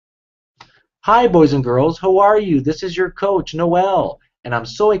Hi, boys and girls. How are you? This is your coach, Noel, and I'm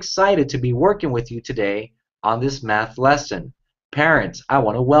so excited to be working with you today on this math lesson. Parents, I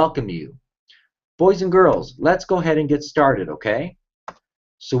want to welcome you. Boys and girls, let's go ahead and get started, okay?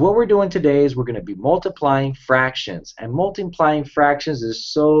 So what we're doing today is we're going to be multiplying fractions, and multiplying fractions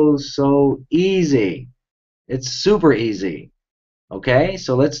is so easy. It's super easy, okay?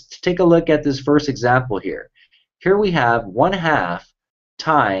 So let's take a look at this first example here. Here we have 1/2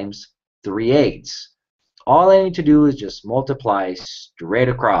 times 3/8. All I need to do is just multiply straight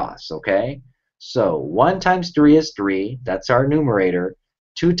across, okay? So 1 times 3 is 3, that's our numerator.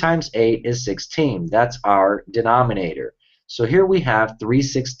 2 times 8 is 16, that's our denominator. So here we have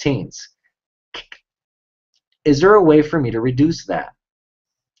 3/16. Is there a way for me to reduce that?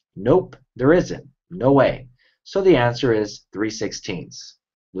 Nope, there isn't. No way. So the answer is 3/16.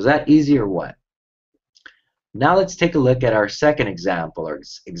 Was that easy or what? Now let's take a look at our second example, or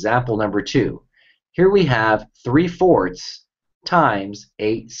example number 2. Here we have 3/4 times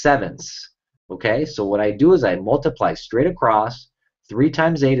 8/7. Okay, so what I do is I multiply straight across. 3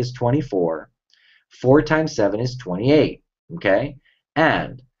 times 8 is 24. 4 times 7 is 28. Okay,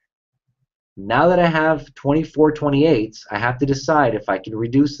 and now that I have 24 28ths, I have to decide if I can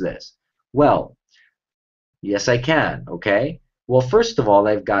reduce this. Well, yes I can. Okay, well, first of all,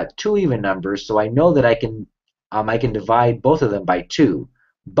 I've got two even numbers, so I know that I can divide both of them by 2.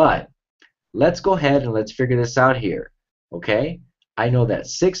 But let's go ahead and let's figure this out here. Okay, I know that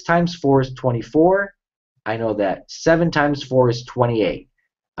 6 times 4 is 24. I know that 7 times 4 is 28.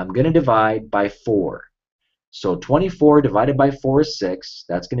 I'm going to divide by 4. So 24 divided by 4 is 6.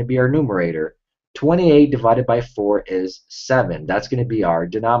 That's going to be our numerator. 28 divided by 4 is 7. That's going to be our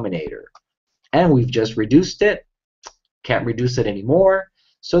denominator. And we've just reduced it. Can't reduce it anymore.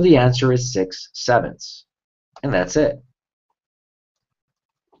 So the answer is 6/7. And that's it.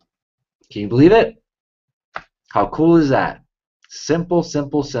 Can you believe it? How cool is that? Simple,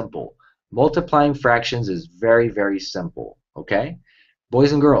 simple, simple. Multiplying fractions is very simple, okay?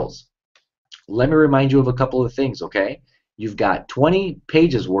 Boys and girls, let me remind you of a couple of things, okay? You've got 20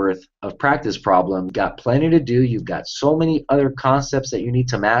 pages worth of practice problems. You've got plenty to do. You've got so many other concepts that you need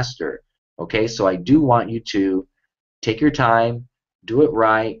to master, okay? So I do want you to take your time, do it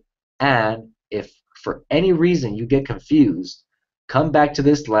right, and if for any reason you get confused, come back to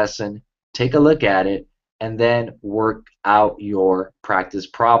this lesson, take a look at it, and then work out your practice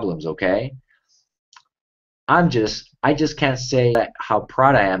problems, okay? I just can't say how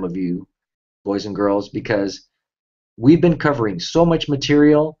proud I am of you, boys and girls, because we've been covering so much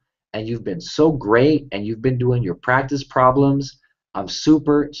material and you've been so great and you've been doing your practice problems. I'm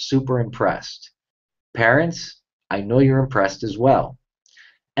super impressed. Parents, I know you're impressed as well.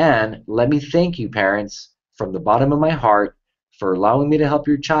 And let me thank you, parents, from the bottom of my heart for allowing me to help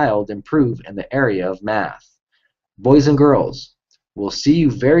your child improve in the area of math. Boys and girls, we'll see you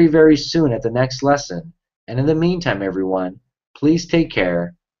very soon at the next lesson. And in the meantime, everyone, please take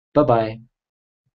care. Bye-bye.